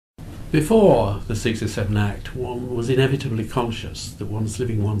Before the 67 Act, one was inevitably conscious that one's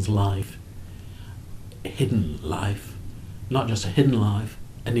living one's life, a hidden life, not just a hidden life,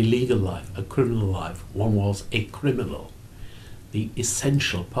 an illegal life, a criminal life. One was a criminal. The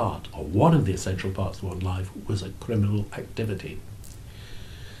essential part, or one of the essential parts of one's life, was a criminal activity.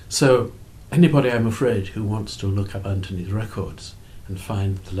 So anybody, I'm afraid, who wants to look up Antony's records and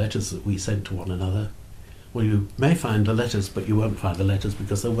find the letters that we sent to one another, well, you may find the letters, but you won't find the letters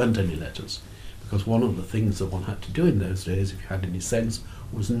because there weren't any letters. Because one of the things that one had to do in those days, if you had any sense,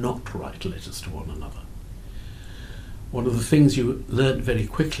 was not to write letters to one another. One of the things you learned very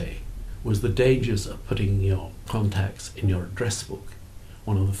quickly was the dangers of putting your contacts in your address book.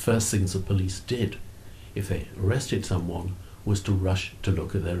 One of the first things the police did, if they arrested someone, was to rush to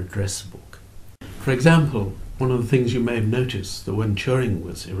look at their address book. For example, one of the things you may have noticed that when Turing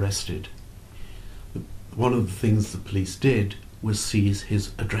was arrested, one of the things the police did was seize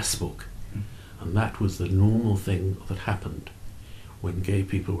his address book. And that was the normal thing that happened when gay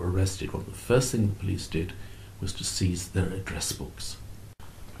people were arrested. One of the first things the police did was to seize their address books.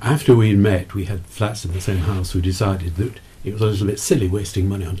 After we met, we had flats in the same house. We decided that it was a little bit silly wasting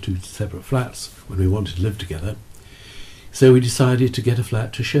money on two separate flats when we wanted to live together. So we decided to get a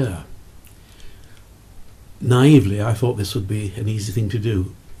flat to share. Naively, I thought this would be an easy thing to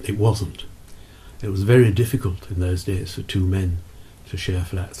do. It wasn't. It was very difficult in those days for two men to share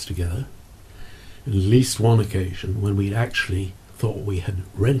flats together. On at least one occasion, when we actually thought we had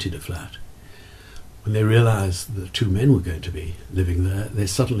rented a flat, when they realised that two men were going to be living there, they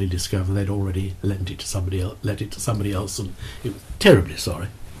suddenly discovered they'd already let it to somebody else, and it was terribly sorry.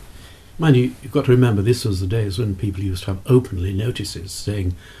 Mind you, you've got to remember, this was the days when people used to have openly notices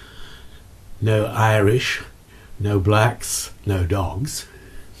saying no Irish, no blacks, no dogs.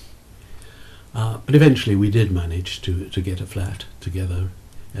 But eventually we did manage to get a flat together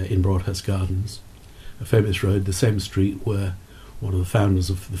in Broadhurst Gardens, a famous road, the same street where one of the founders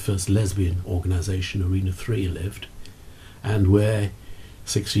of the first lesbian organisation, Arena 3, lived, and where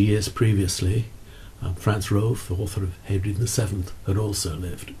 60 years previously Franz Rolfe, author of Hadrian VII, had also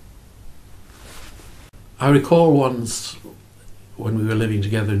lived. I recall once when we were living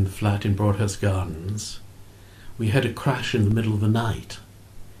together in the flat in Broadhurst Gardens, we had a crash in the middle of the night.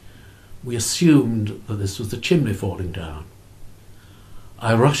 We assumed that this was the chimney falling down.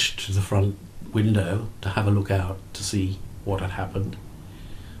 I rushed to the front window to have a look out to see what had happened.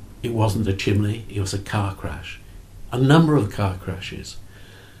 It wasn't a chimney, it was a car crash. A number of car crashes.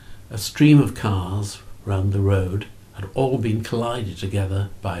 A stream of cars round the road had all been collided together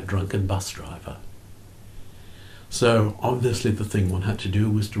by a drunken bus driver. So obviously the thing one had to do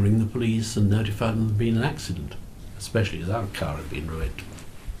was to ring the police and notify them there had been an accident, especially as our car had been ruined.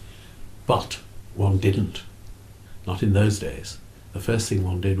 But one didn't. Not in those days. The first thing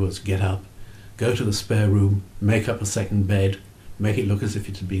one did was get up, go to the spare room, make up a second bed, make it look as if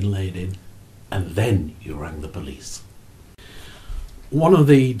it had been laid in, and then you rang the police. One of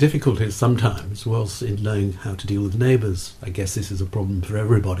the difficulties sometimes was in knowing how to deal with neighbours. I guess this is a problem for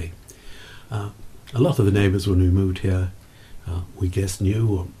everybody. A lot of the neighbours when we moved here we just knew,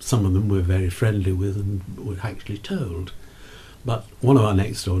 or some of them we were very friendly with and were actually told. But one of our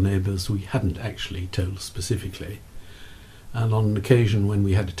next door neighbours we hadn't actually told specifically. And on an occasion when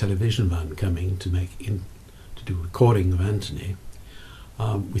we had a television van coming to do a recording of Antony,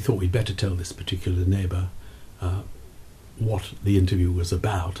 we thought we'd better tell this particular neighbour what the interview was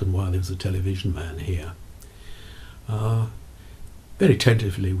about and why there was a television van here. Very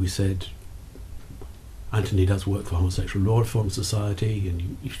tentatively we said, Antony does work for Homosexual Law Reform Society,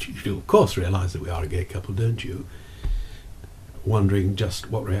 and you of course realise that we are a gay couple, don't you? Wondering just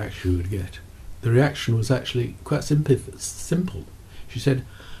what reaction we would get. The reaction was actually quite simple. She said,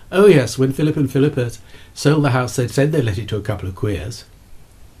 "Oh yes, when Philip and Philippa sold the house, they said they let it to a couple of queers."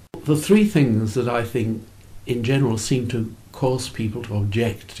 The three things that I think in general seem to cause people to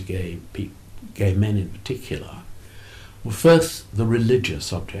object to gay men in particular were first the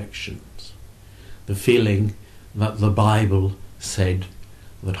religious objections, the feeling that the Bible said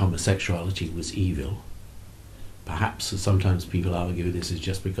that homosexuality was evil. Perhaps sometimes people argue this is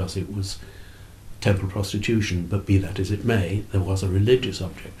just because it was temple prostitution, but be that as it may, there was a religious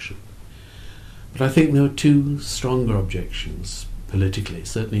objection. But I think there were two stronger objections politically,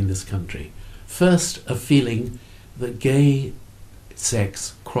 certainly in this country. First, a feeling that gay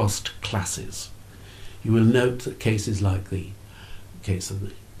sex crossed classes. You will note that cases like the case of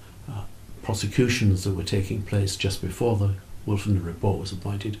the prosecutions that were taking place just before the Wolfenden report was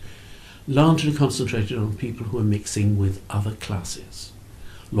appointed largely concentrated on people who were mixing with other classes.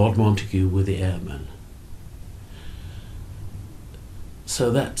 Lord Montagu were the airmen. So So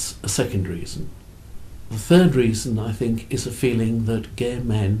that's a second reason. The third reason, I think, is a feeling that gay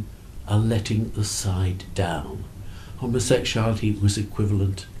men are letting the side down. Homosexuality was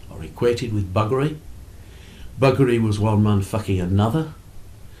equivalent or equated with buggery. Buggery was one man fucking another,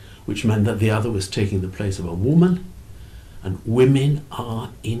 which meant that the other was taking the place of a woman, and women are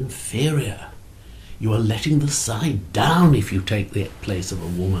inferior. You are letting the side down if you take the place of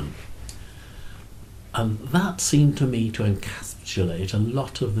a woman. And that seemed to me to encapsulate a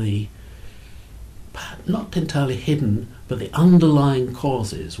lot of the, not entirely hidden, but the underlying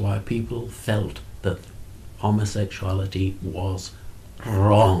causes why people felt that homosexuality was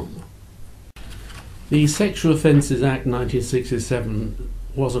wrong. The Sexual Offences Act 1967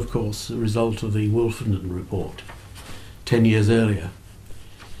 was, of course, a result of the Wolfenden Report 10 years earlier.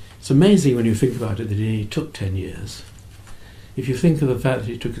 It's amazing when you think about it that it only took 10 years. If you think of the fact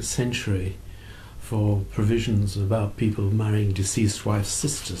that it took a century for provisions about people marrying deceased wives'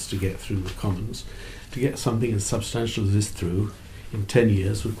 sisters to get through the Commons, to get something as substantial as this through in 10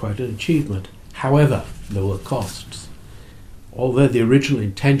 years was quite an achievement. However, there were costs. Although the original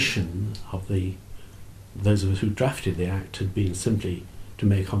intention of those of us who drafted the Act had been simply to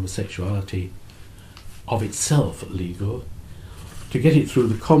make homosexuality of itself legal, to get it through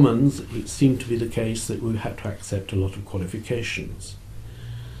the Commons, it seemed to be the case that we had to accept a lot of qualifications.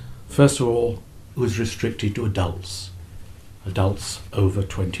 First of all, it was restricted to adults over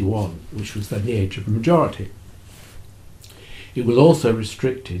 21, which was then the age of the majority. It was also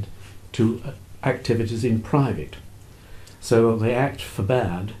restricted to activities in private. So the Act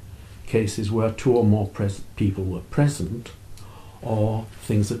forbade cases where two or more people were present, or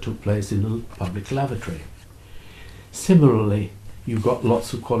things that took place in a public lavatory. Similarly, you've got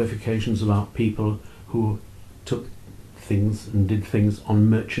lots of qualifications about people who took things and did things on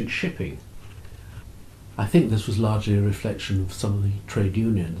merchant shipping. I think this was largely a reflection of some of the trade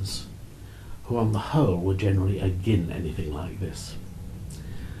unions, who on the whole were generally against anything like this.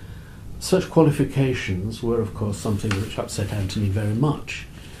 Such qualifications were, of course, something which upset Antony very much,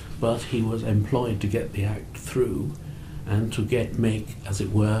 but he was employed to get the Act through and to make, as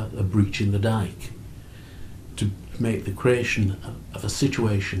it were, a breach in the dike, to make the creation of a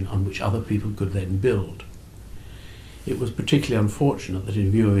situation on which other people could then build. It was particularly unfortunate that, in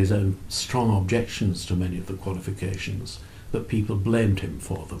view of his own strong objections to many of the qualifications, that people blamed him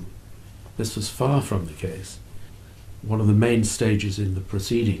for them. This was far from the case. One of the main stages in the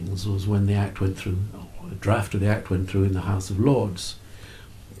proceedings was when the Act went through, a draft of the Act went through in the House of Lords,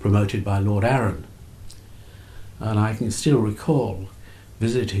 promoted by Lord Arran. And I can still recall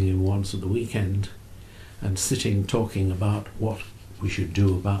visiting him once at the weekend and sitting talking about what we should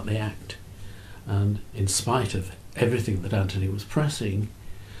do about the Act. And in spite of everything that Antony was pressing,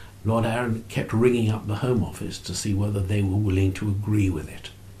 Lord Arran kept ringing up the Home Office to see whether they were willing to agree with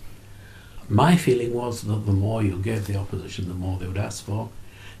it. My feeling was that the more you gave the opposition, the more they would ask for.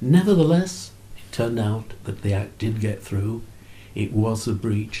 Nevertheless, it turned out that the Act did get through. It was a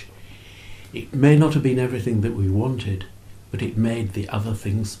breach. It may not have been everything that we wanted, but it made the other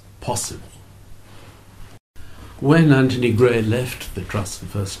things possible. When Antony Grey left the Trust the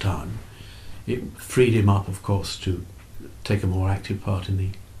first time, it freed him up, of course, to take a more active part in the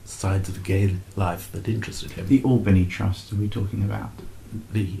sides of the gay life that interested him. The Albany Trust, are we talking about?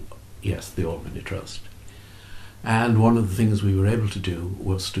 Yes, the Albany Trust. And one of the things we were able to do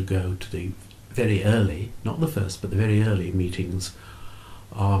was to go to the very early, not the first, but the very early meetings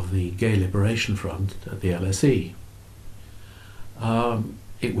of the Gay Liberation Front at the LSE.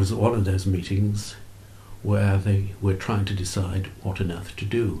 It was one of those meetings where they were trying to decide what on earth to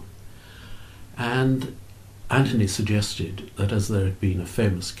do. And Antony suggested that, as there had been a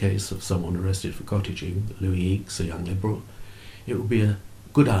famous case of someone arrested for cottaging, Louis Eakes, a young Liberal, it would be a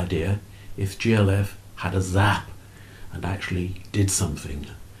good idea if GLF had a zap and actually did something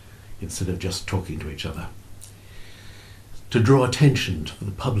instead of just talking to each other, to draw attention to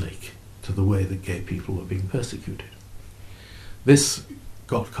the public to the way that gay people were being persecuted. This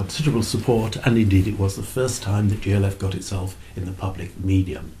got considerable support, and indeed it was the first time that GLF got itself in the public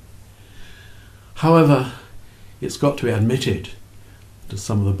medium. However, it's got to be admitted, as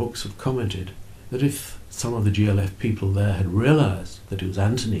some of the books have commented, that if some of the GLF people there had realised that it was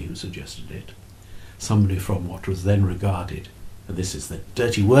Antony who suggested it, somebody from what was then regarded, and this is the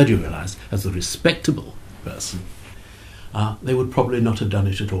dirty word you realise, as a respectable person, they would probably not have done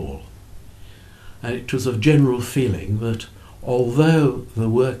it at all. And it was a general feeling that although the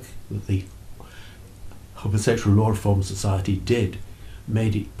work that the Homosexual Law Reform Society did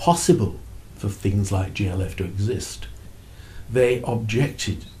made it possible for things like GLF to exist, they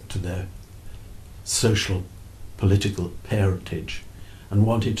objected to their social, political parentage and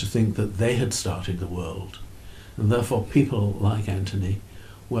wanted to think that they had started the world. And therefore people like Antony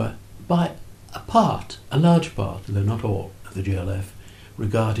were, by a large part, though not all, of the GLF,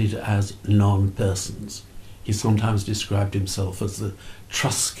 regarded as non-persons. He sometimes described himself as the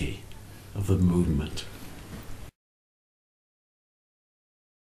Trusky of the movement.